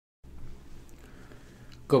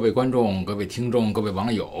各位观众、各位听众、各位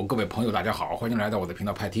网友、各位朋友，大家好，欢迎来到我的频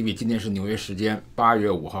道派 TV。今天是纽约时间8月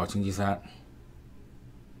5号星期三。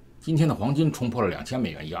今天的黄金冲破了2000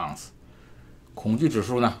美元一盎司，恐惧指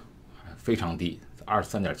数呢非常低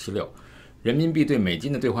，23.76，人民币对美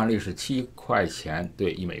金的兑换率是7块钱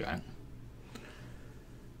兑1美元。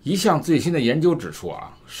一项最新的研究指出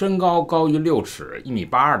啊，身高高于6尺1.82米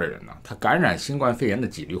的人呢，他感染新冠肺炎的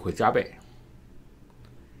几率会加倍。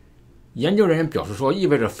研究人员表示说，意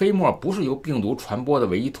味着飞沫不是由病毒传播的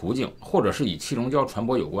唯一途径，或者是与气溶胶传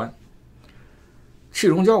播有关。气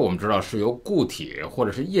溶胶我们知道是由固体或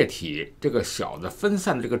者是液体这个小的分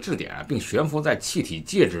散的这个质点，并悬浮在气体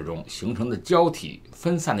介质中形成的胶体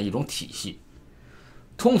分散的一种体系。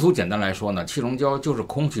通俗简单来说呢，气溶胶就是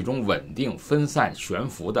空气中稳定分散悬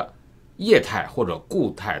浮的液态或者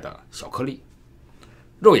固态的小颗粒，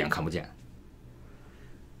肉眼看不见。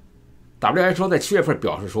WHO 在7月份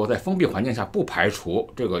表示说，在封闭环境下不排除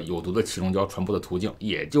这个有毒的气溶胶传播的途径，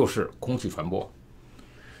也就是空气传播。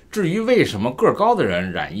至于为什么个儿高的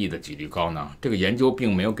人染疫的几率高呢？这个研究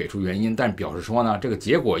并没有给出原因，但表示说呢，这个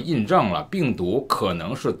结果印证了病毒可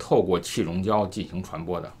能是透过气溶胶进行传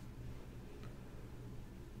播的。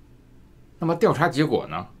那么调查结果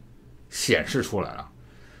呢，显示出来了，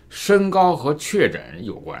身高和确诊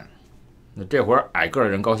有关。那这会儿矮个儿的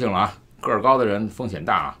人高兴了啊，个儿高的人风险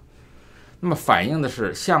大啊。那么反映的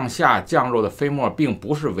是向下降落的飞沫并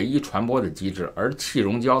不是唯一传播的机制，而气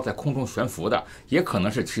溶胶在空中悬浮的也可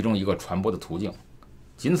能是其中一个传播的途径，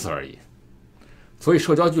仅此而已。所以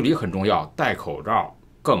社交距离很重要，戴口罩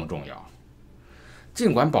更重要。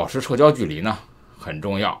尽管保持社交距离呢很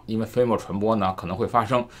重要，因为飞沫传播呢可能会发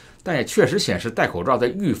生，但也确实显示戴口罩在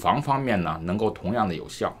预防方面呢能够同样的有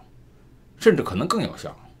效，甚至可能更有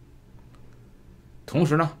效。同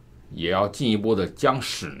时呢，也要进一步的将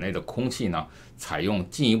室内的空气呢采用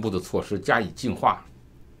进一步的措施加以净化。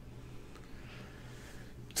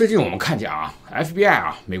最近我们看见啊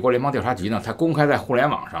FBI 美国联邦调查局呢才公开在互联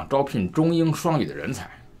网上招聘中英双语的人才，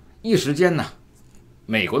一时间呢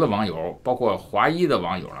美国的网友包括华裔的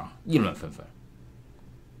网友呢议论纷纷。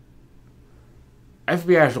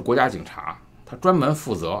FBI 是国家警察，他专门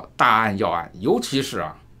负责大案要案，尤其是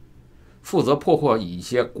负责破获一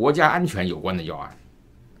些国家安全有关的要案。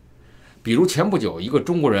比如前不久，一个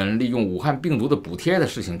中国人利用武汉病毒的补贴的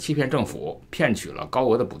事情欺骗政府，骗取了高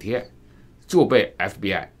额的补贴，就被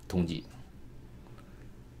FBI 通缉。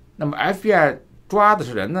那么 FBI 抓的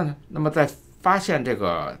是人呢？那么在发现这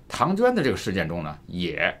个唐娟的这个事件中呢，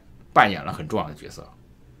也扮演了很重要的角色。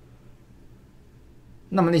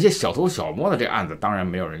那么那些小偷小摸的这个案子，当然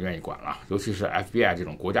没有人愿意管了，尤其是 FBI 这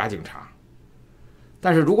种国家警察。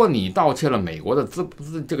但是如果你盗窃了美国的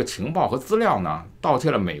这个情报和资料呢，盗窃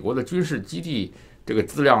了美国的军事基地这个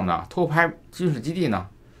资料呢，偷拍军事基地呢，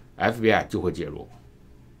 FBI 就会介入。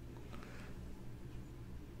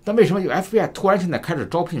但为什么FBI 突然现在开始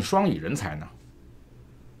招聘双语人才呢？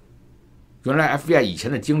原来 FBI 以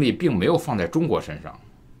前的精力并没有放在中国身上，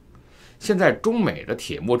现在中美的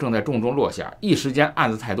铁幕正在重重落下，一时间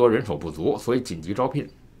案子太多，人手不足，所以紧急招聘。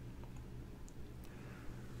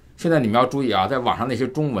现在你们要注意啊，在网上那些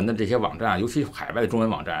中文的这些网站，尤其海外的中文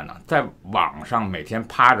网站呢，在网上每天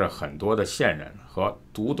趴着很多的线人和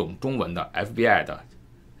读懂中文的 FBI 的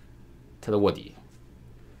他的卧底。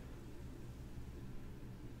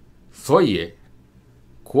所以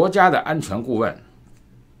国家的安全顾问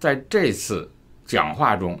在这次讲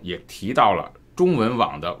话中也提到了中文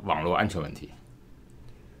网的网络安全问题，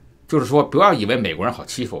就是说不要以为美国人好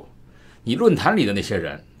欺负，你论坛里的那些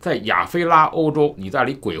人，在亚非拉欧洲你在那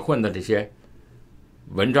里鬼混的这些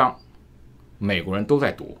文章，美国人都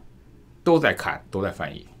在读，都在看，都在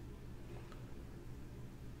翻译。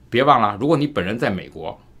别忘了，如果你本人在美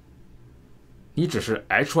国，你只是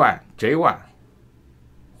H1、J1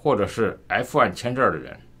 或者是 F1 签证的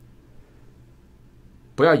人，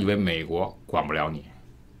不要以为美国管不了你。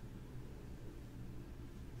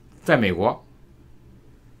在美国，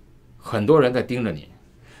很多人在盯着你，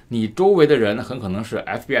你周围的人很可能是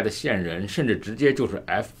FBI 的线人，甚至直接就是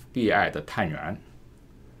FBI 的探员。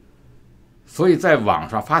所以在网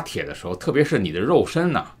上发帖的时候，特别是你的肉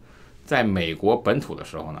身呢，在美国本土的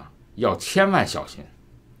时候呢，要千万小心。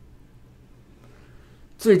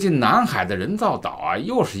最近南海的人造岛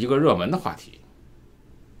又是一个热门的话题。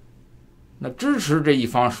那支持这一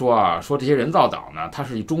方说这些人造岛呢，它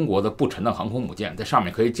是中国的不沉的航空母舰，在上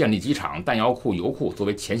面可以建立机场、弹药库、油库，作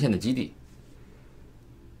为前线的基地。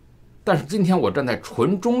但是今天我站在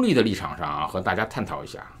纯中立的立场上和大家探讨一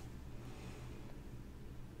下。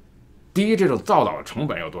第一，这种造岛的成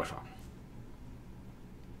本有多少？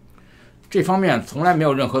这方面从来没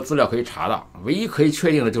有任何资料可以查到，唯一可以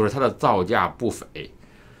确定的就是它的造价不菲，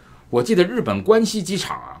我记得日本关西机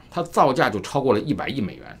场啊，它造价就超过了100亿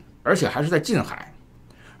美元，而且还是在近海，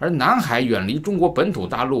而南海远离中国本土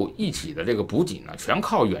大陆一起的这个补给呢，全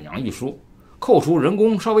靠远洋运输，扣除人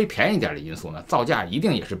工稍微便宜点的因素呢，造价一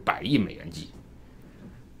定也是100亿美元计，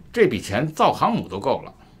这笔钱造航母都够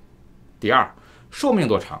了。第二，寿命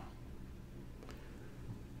多长？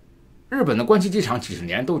日本的关西机场几十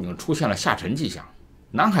年都已经出现了下沉迹象，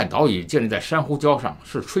南海岛屿建立在珊瑚礁上，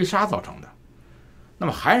是吹沙造成的。那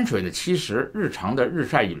么含水的侵蚀，日常的日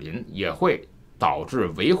晒雨淋也会导致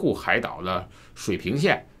维护海岛的水平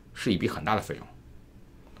线是一笔很大的费用。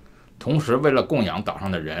同时，为了供养岛上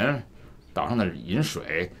的人、岛上的饮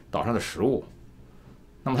水、岛上的食物，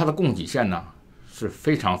那么它的供给线呢是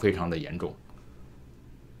非常非常的严重，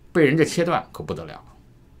被人家切断可不得了。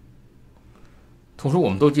同时，我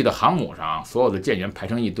们都记得航母上所有的舰员排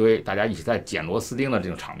成一堆，大家一起在捡螺丝钉的这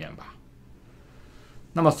种场面吧。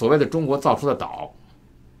那么，所谓的中国造出的岛，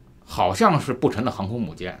好像是不沉的航空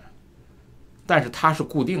母舰，但是它是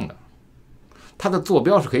固定的，它的坐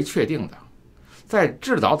标是可以确定的。在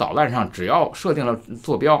制导导弹上，只要设定了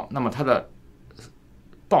坐标，那么它的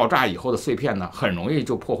爆炸以后的碎片呢，很容易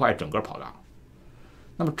就破坏整个跑道。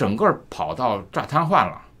那么整个跑道炸瘫痪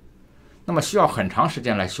了，那么需要很长时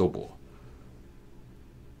间来修补。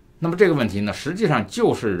那么这个问题呢，实际上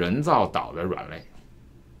就是人造岛的软肋。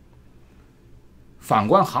反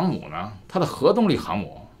观航母呢，它的核动力航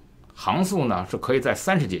母航速呢是可以在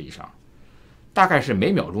30节以上，大概是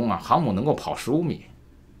每秒钟啊，航母能够跑15米。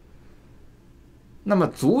那么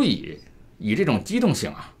足以这种机动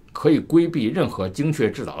性啊，可以规避任何精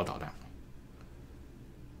确制导的导弹。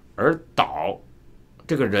而岛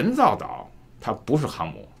这个人造岛，它不是航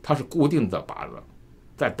母，它是固定的靶子，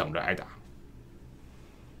在等着挨打。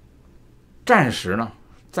战时呢，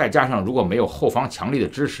再加上如果没有后方强力的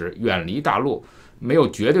支持，远离大陆，没有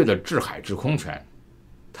绝对的制海制空权，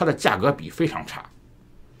它的价格比非常差。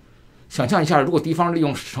想象一下，如果敌方利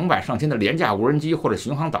用成百上千的廉价无人机或者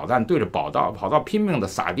巡航导弹对着跑道拼命的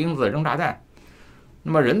撒钉子扔炸弹，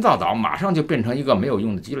那么人造岛马上就变成一个没有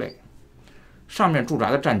用的鸡肋，上面驻扎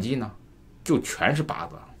的战机呢就全是靶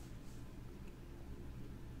子。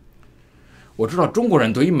我知道中国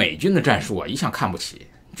人对于美军的战术啊一向看不起，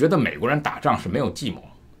觉得美国人打仗是没有计谋，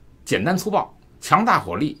简单粗暴，强大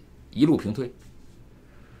火力，一路平推。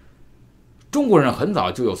中国人很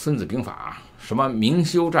早就有孙子兵法，什么明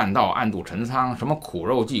修栈道，暗度陈仓，什么苦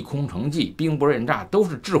肉计、空城计、兵不刃诈，都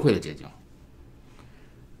是智慧的结晶。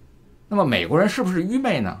那么美国人是不是愚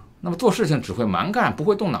昧呢？那么做事情只会蛮干，不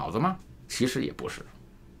会动脑子吗？其实也不是。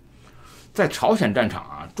在朝鲜战场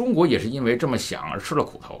啊，中国也是因为这么想而吃了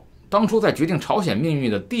苦头。当初在决定朝鲜命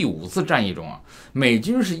运的第5次战役中啊，美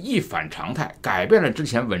军是一反常态，改变了之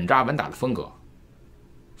前稳扎稳打的风格，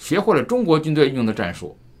学会了中国军队用的战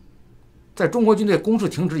术。在中国军队攻势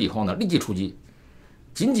停止以后呢，立即出击，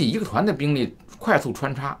仅一个团的兵力快速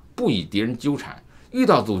穿插，不与敌人纠缠，遇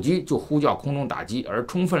到阻击就呼叫空中打击，而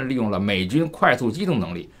充分利用了美军快速机动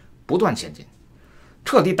能力，不断前进，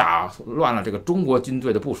彻底打乱了这个中国军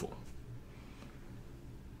队的部署，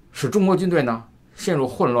使中国军队呢陷入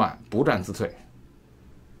混乱，不战自退。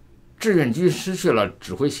志愿军失去了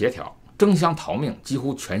指挥协调，争相逃命，几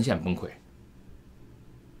乎全线崩溃。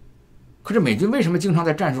可是美军为什么经常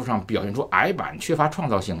在战术上表现出矮板、缺乏创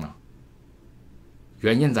造性呢？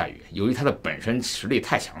原因在于，由于它的本身实力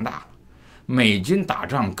太强大了，美军打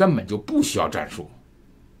仗根本就不需要战术，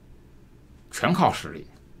全靠实力。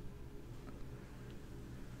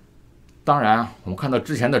当然，我们看到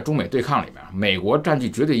之前的中美对抗里面，美国占据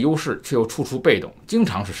绝对优势，却又处处被动，经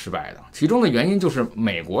常是失败的。其中的原因就是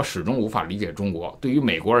美国始终无法理解中国。对于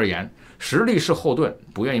美国而言，实力是后盾，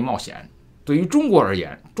不愿意冒险；对于中国而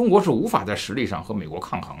言，中国是无法在实力上和美国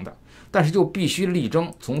抗衡的，但是就必须力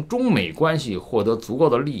争从中美关系获得足够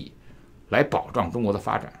的利益，来保障中国的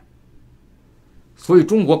发展。所以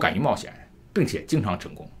中国敢于冒险，并且经常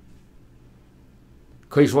成功。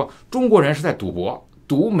可以说，中国人是在赌博，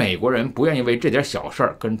赌美国人不愿意为这点小事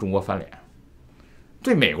儿跟中国翻脸。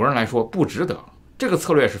对美国人来说不值得，这个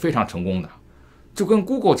策略是非常成功的。就跟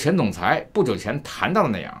Google 前总裁不久前谈到的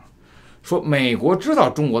那样，说美国知道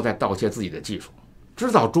中国在盗窃自己的技术，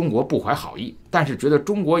知道中国不怀好意，但是觉得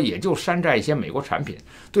中国也就山寨一些美国产品，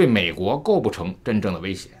对美国构不成真正的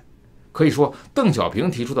威胁。可以说，邓小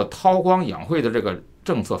平提出的韬光养晦的这个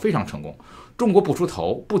政策非常成功。中国不出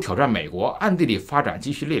头，不挑战美国，暗地里发展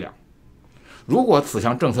积蓄力量。如果此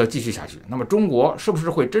项政策继续下去，那么中国是不是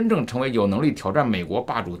会真正成为有能力挑战美国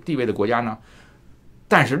霸主地位的国家呢？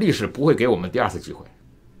但是历史不会给我们第2次机会。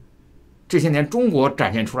这些年中国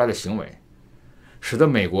展现出来的行为，使得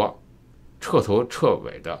美国彻头彻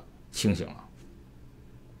尾的清醒了。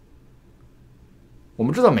我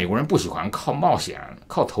们知道美国人不喜欢靠冒险、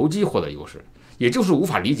靠投机获得优势，也就是无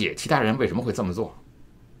法理解其他人为什么会这么做。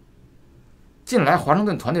近来，华盛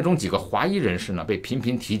顿团队中几个华裔人士呢，被频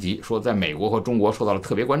频提及，说在美国和中国受到了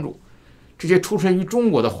特别关注。这些出身于中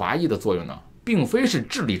国的华裔的作用呢，并非是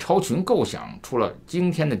智力超群构想出了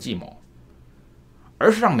惊天的计谋，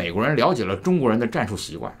而是让美国人了解了中国人的战术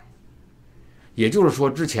习惯。也就是说，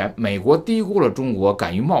之前美国低估了中国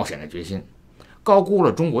敢于冒险的决心，高估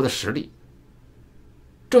了中国的实力。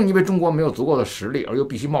正因为中国没有足够的实力，而又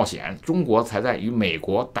必须冒险，中国才在与美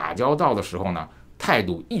国打交道的时候呢，态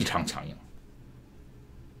度异常强硬。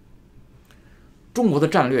中国的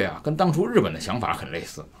战略啊，跟当初日本的想法很类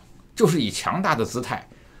似，就是以强大的姿态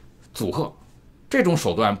阻吓。这种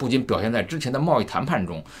手段不仅表现在之前的贸易谈判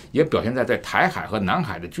中，也表现在台海和南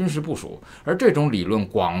海的军事部署。而这种理论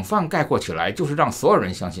广泛概括起来，就是让所有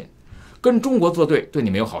人相信，跟中国作对对你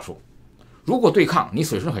没有好处。如果对抗，你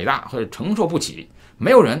损失很大，或者承受不起，没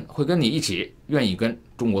有人会跟你一起愿意跟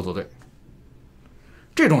中国作对。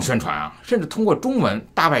这种宣传啊，甚至通过中文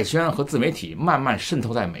大外宣和自媒体慢慢渗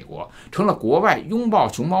透在美国，成了国外拥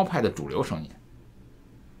抱熊猫派的主流声音，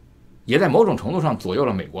也在某种程度上左右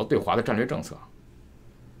了美国对华的战略政策。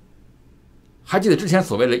还记得之前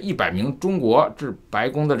所谓的100名中国致白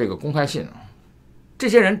宫的这个公开信，这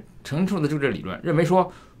些人陈述的就这理论，认为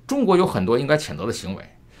说中国有很多应该谴责的行为，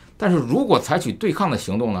但是如果采取对抗的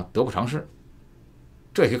行动呢，得不偿失。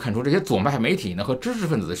这也可以看出这些左派媒体呢和知识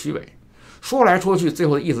分子的虚伪，说来说去，最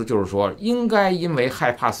后的意思就是说，应该因为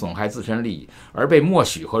害怕损害自身利益而被默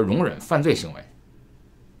许和容忍犯罪行为。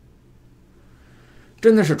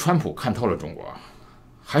真的是川普看透了中国，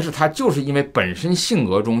还是他就是因为本身性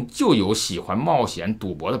格中就有喜欢冒险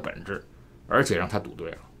赌博的本质，而且让他赌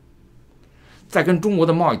对了？在跟中国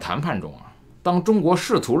的贸易谈判中啊，当中国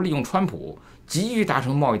试图利用川普急于达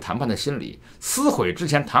成贸易谈判的心理，撕毁之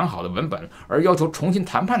前谈好的文本而要求重新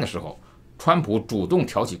谈判的时候，川普主动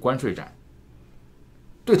挑起关税战，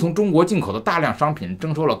对从中国进口的大量商品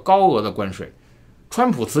征收了高额的关税。川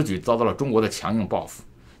普此举遭到了中国的强硬报复，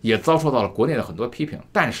也遭受到了国内的很多批评，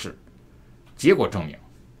但是结果证明，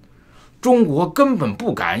中国根本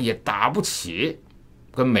不敢也打不起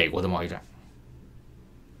跟美国的贸易战。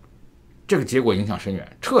这个结果影响深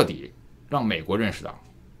远，彻底让美国认识到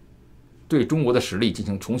对中国的实力进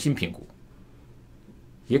行重新评估，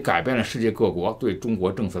也改变了世界各国对中国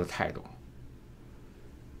政策的态度。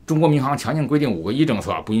中国民航强硬规定5个1政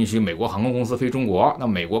策，不允许美国航空公司飞中国，那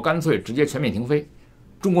美国干脆直接全面停飞，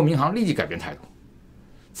中国民航立即改变态度。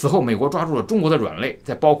此后，美国抓住了中国的软肋，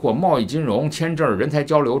在包括贸易、金融、签证、人才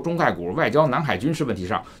交流、中概股、外交、南海军事问题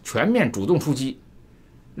上全面主动出击，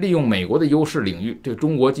利用美国的优势领域对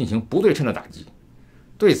中国进行不对称的打击。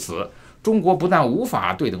对此，中国不但无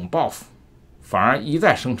法对等报复，反而一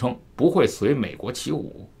再声称不会随美国起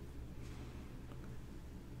舞。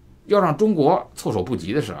要让中国措手不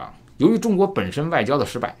及的是啊，由于中国本身外交的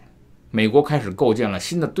失败，美国开始构建了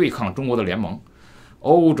新的对抗中国的联盟。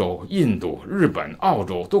欧洲、印度、日本、澳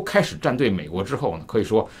洲都开始站队美国之后呢，可以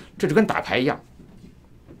说这就跟打牌一样。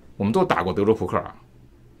我们都打过德州扑克啊，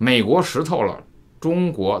美国识透了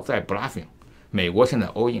中国在 bluffing， 美国现在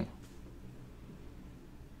all in。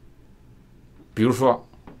比如说，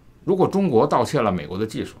如果中国盗窃了美国的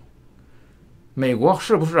技术，美国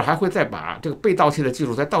是不是还会再把这个被盗窃的技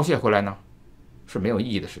术再盗窃回来呢？是没有意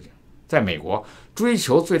义的事情。在美国，追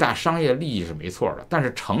求最大商业利益是没错的，但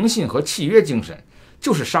是诚信和契约精神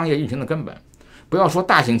就是商业运行的根本。不要说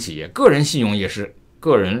大型企业，个人信用也是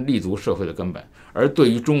个人立足社会的根本。而对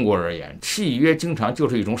于中国而言，契约经常就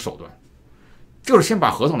是一种手段，就是先把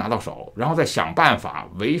合同拿到手，然后再想办法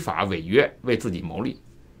违法违约，为自己谋利。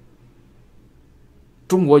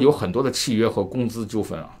中国有很多的契约和工资纠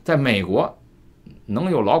纷啊，在美国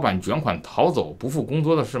能有老板卷款逃走不付工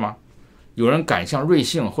资的事吗？有人敢像瑞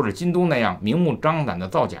幸或者京东那样明目张胆的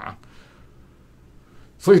造假？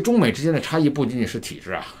所以中美之间的差异不仅仅是体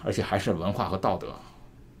制啊，而且还是文化和道德。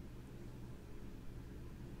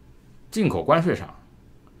进口关税上，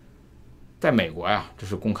在美国呀，这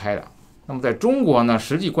是公开的。那么在中国呢，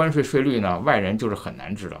实际关税税率呢，外人就是很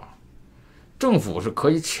难知道。政府是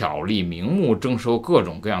可以巧立名目征收各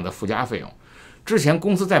种各样的附加费用。之前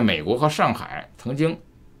公司在美国和上海曾经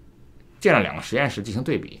建了2个实验室进行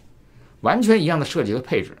对比，完全一样的设计和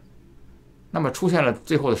配置，那么出现了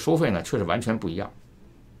最后的收费呢，却是完全不一样。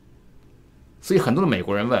所以很多的美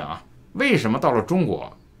国人问啊，为什么到了中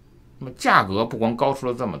国，那么价格不光高出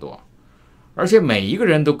了这么多，而且每一个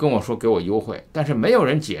人都跟我说给我优惠，但是没有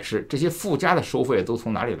人解释这些附加的收费都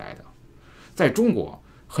从哪里来的。在中国，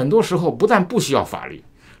很多时候不但不需要法律，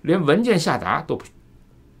连文件下达都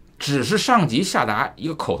只是上级下达一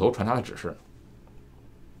个口头传达的指示，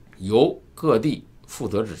由各地负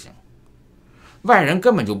责执行。外人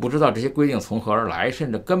根本就不知道这些规定从何而来，甚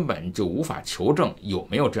至根本就无法求证有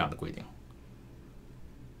没有这样的规定。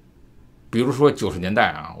比如说90年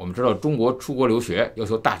代啊，我们知道中国出国留学要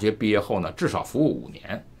求大学毕业后呢至少服务5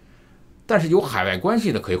年，但是有海外关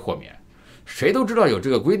系的可以豁免。谁都知道有这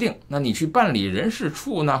个规定，那你去办理人事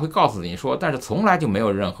处呢会告诉你说，但是从来就没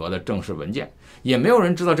有任何的正式文件，也没有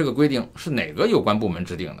人知道这个规定是哪个有关部门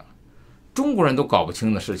制定的。中国人都搞不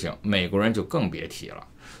清的事情，美国人就更别提了。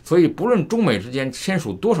所以不论中美之间签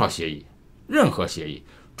署多少协议，任何协议，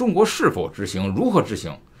中国是否执行，如何执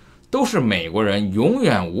行，都是美国人永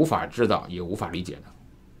远无法知道也无法理解的。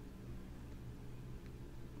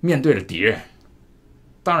面对着敌人，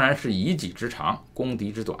当然是以己之长攻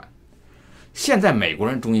敌之短。现在美国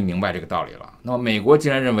人终于明白这个道理了。那么美国既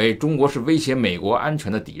然认为中国是威胁美国安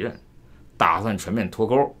全的敌人，打算全面脱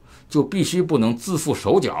钩，就必须不能自负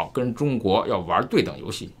手脚，跟中国要玩对等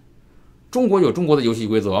游戏。中国有中国的游戏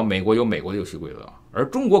规则，美国有美国的游戏规则，而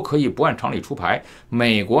中国可以不按常理出牌，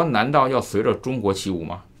美国难道要随着中国起舞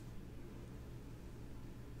吗？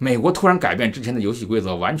美国突然改变之前的游戏规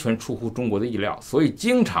则，完全出乎中国的意料，所以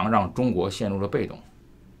经常让中国陷入了被动。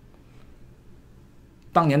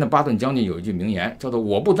当年的巴顿将军有一句名言，叫做“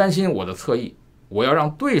我不担心我的侧翼，我要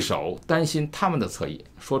让对手担心他们的侧翼”。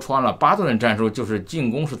说穿了，巴顿的战术就是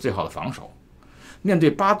进攻是最好的防守。面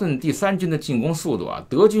对巴顿第3军的进攻速度啊，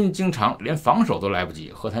德军经常连防守都来不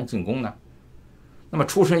及，何谈进攻呢？那么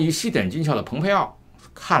出身于西点军校的蓬佩奥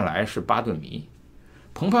看来是巴顿迷。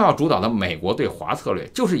蓬佩奥主导的美国对华策略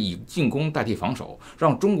就是以进攻代替防守，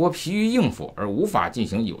让中国疲于应付而无法进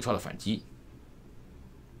行有效的反击。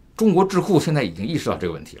中国智库现在已经意识到这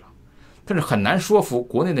个问题了，但是很难说服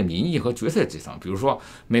国内的民意和决策阶层。比如说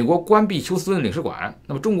美国关闭休斯顿领事馆，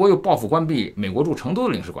那么中国又报复关闭美国驻成都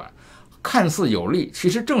的领事馆，看似有利，其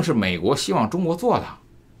实正是美国希望中国做的。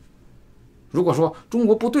如果说中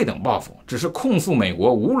国不对等报复，只是控诉美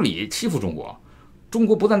国无理欺负中国，中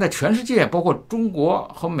国不但在全世界，包括中国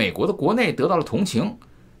和美国的国内得到了同情，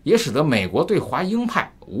也使得美国对华鹰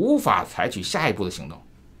派无法采取下一步的行动。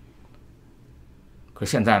可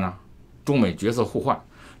现在呢，中美角色互换，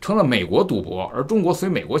成了美国赌博，而中国随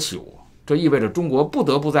美国起舞。这意味着中国不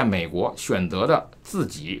得不在美国选择的自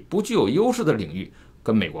己不具有优势的领域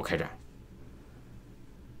跟美国开战。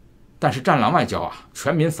但是战狼外交啊，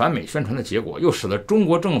全民反美宣传的结果，又使得中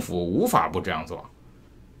国政府无法不这样做。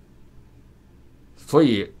所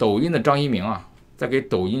以抖音的张一鸣啊，在给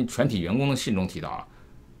抖音全体员工的信中提到啊，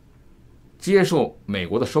接受美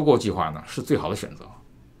国的收购计划呢是最好的选择。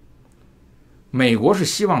美国是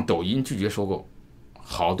希望抖音拒绝收购，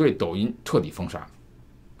好对抖音彻底封杀。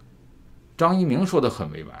张一鸣说得很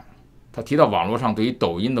委婉，他提到网络上对于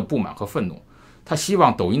抖音的不满和愤怒，他希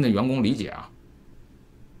望抖音的员工理解啊，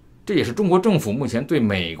这也是中国政府目前对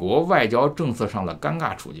美国外交政策上的尴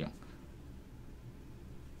尬处境。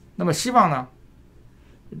那么希望呢，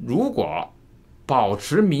如果保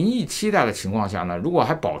持民意期待的情况下呢，如果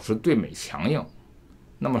还保持对美强硬，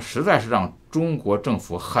那么实在是让中国政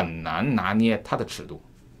府很难拿捏它的尺度。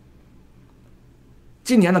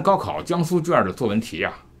今年的高考江苏卷的作文题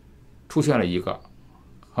啊，出现了一个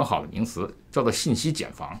很好的名词，叫做信息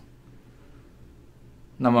茧房。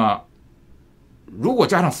那么如果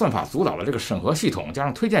加上算法主导的这个审核系统，加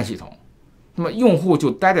上推荐系统，那么用户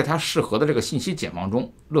就待在它适合的这个信息茧房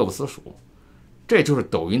中，乐不思蜀。这就是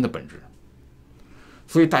抖音的本质。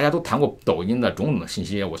所以大家都谈过抖音的种种的信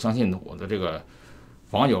息，我相信我的这个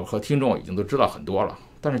网友和听众已经都知道很多了。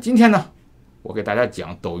但是今天呢，我给大家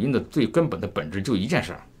讲抖音的最根本的本质就一件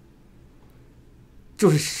事，就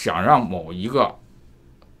是想让某一个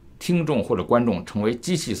听众或者观众成为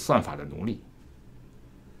机器算法的奴隶。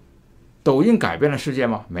抖音改变了世界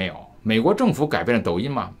吗？没有。美国政府改变了抖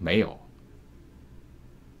音吗？没有。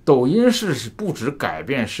抖音是不止改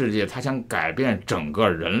变世界，它想改变整个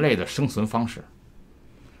人类的生存方式。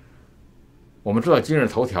我们知道今日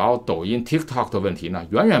头条、抖音、TikTok 的问题呢，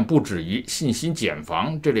远远不止于信息茧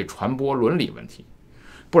房这类传播伦理问题。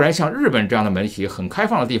不然像日本这样的媒体很开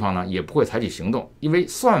放的地方呢，也不会采取行动，因为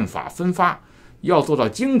算法分发要做到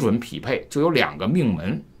精准匹配，就有2个命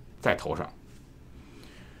门在头上。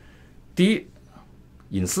第一，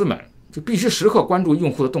隐私门，就必须时刻关注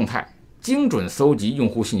用户的动态，精准搜集用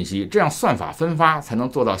户信息，这样算法分发才能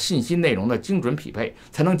做到信息内容的精准匹配，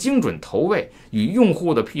才能精准投喂，与用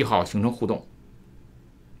户的癖好形成互动，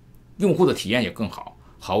用户的体验也更好。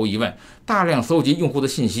毫无疑问，大量搜集用户的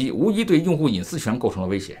信息，无疑对用户隐私权构成了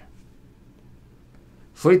威胁。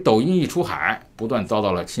所以抖音一出海，不断遭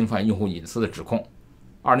到了侵犯用户隐私的指控。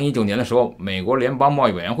2019年的时候，美国联邦贸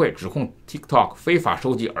易委员会指控 TikTok 非法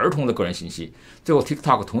收集儿童的个人信息，最后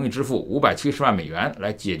TikTok 同意支付570万美元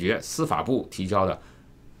来解决司法部提交的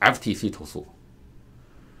FTC 投诉。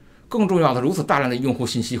更重要的，如此大量的用户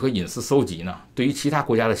信息和隐私搜集呢，对于其他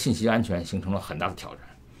国家的信息安全形成了很大的挑战。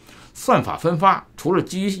算法分发除了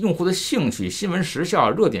基于用户的兴趣、新闻时效、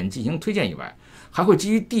热点进行推荐以外，还会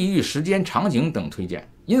基于地域、时间、场景等推荐，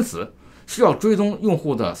因此需要追踪用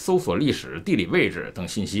户的搜索历史、地理位置等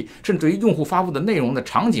信息，甚至对于用户发布的内容的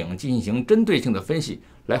场景进行针对性的分析，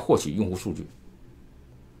来获取用户数据。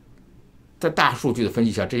在大数据的分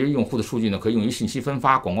析下，这些用户的数据呢，可以用于信息分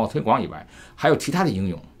发、广告推广以外，还有其他的应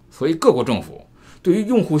用。所以各国政府对于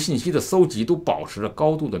用户信息的搜集都保持着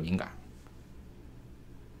高度的敏感。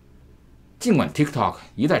尽管 TikTok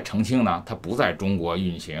一再澄清呢，它不在中国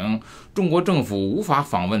运行，中国政府无法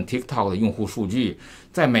访问 TikTok 的用户数据，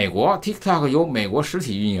在美国 TikTok 由美国实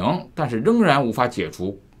体运营，但是仍然无法解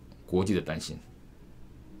除国际的担心。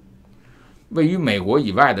位于美国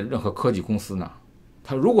以外的任何科技公司呢，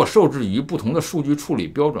它如果受制于不同的数据处理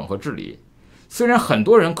标准和治理，虽然很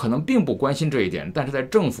多人可能并不关心这一点，但是在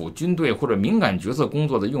政府、军队或者敏感角色工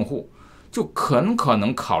作的用户，就可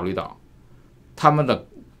能考虑到他们的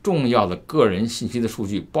重要的个人信息的数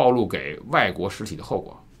据暴露给外国实体的后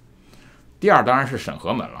果。第二，当然是审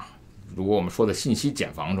核门了。如果我们说的信息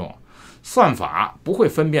茧房中，算法不会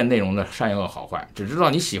分辨内容的善恶好坏，只知道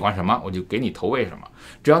你喜欢什么，我就给你投喂什么。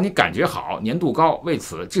只要你感觉好、粘度高，为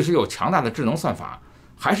此即使有强大的智能算法，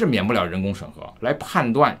还是免不了人工审核，来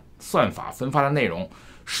判断算法分发的内容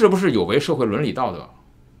是不是有违社会伦理道德。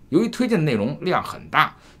由于推荐的内容量很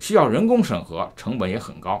大，需要人工审核，成本也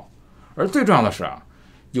很高。而最重要的是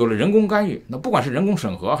有了人工干预，那不管是人工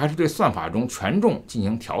审核还是对算法中权重进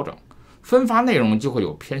行调整，分发内容就会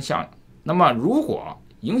有偏向。那么如果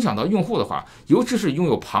影响到用户的话，尤其是拥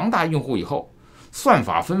有庞大用户以后，算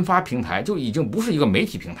法分发平台就已经不是一个媒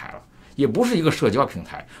体平台了，也不是一个社交平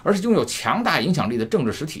台，而是拥有强大影响力的政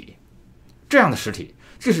治实体。这样的实体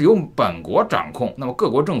即使由本国掌控，那么各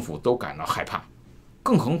国政府都感到害怕，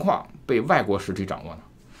更何况被外国实体掌握呢？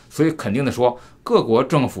所以肯定的说，各国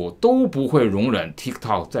政府都不会容忍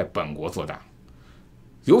TikTok 在本国做大，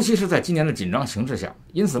尤其是在今年的紧张形势下。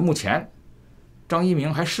因此目前张一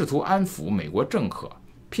鸣还试图安抚美国政客，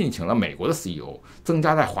聘请了美国的 CEO， 增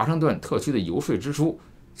加在华盛顿特区的游说支出，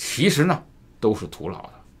其实呢都是徒劳的。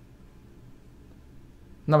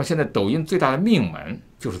那么现在抖音最大的命门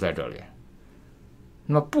就是在这里。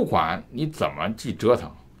那么不管你怎么去折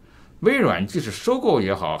腾，微软即使收购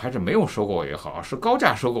也好，还是没有收购也好，是高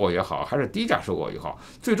价收购也好，还是低价收购也好，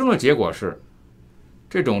最终的结果是，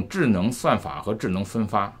这种智能算法和智能分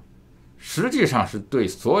发，实际上是对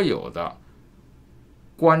所有的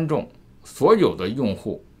观众、所有的用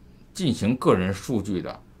户进行个人数据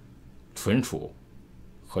的存储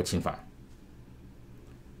和侵犯。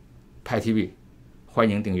派 TV， 欢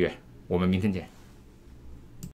迎订阅，我们明天见。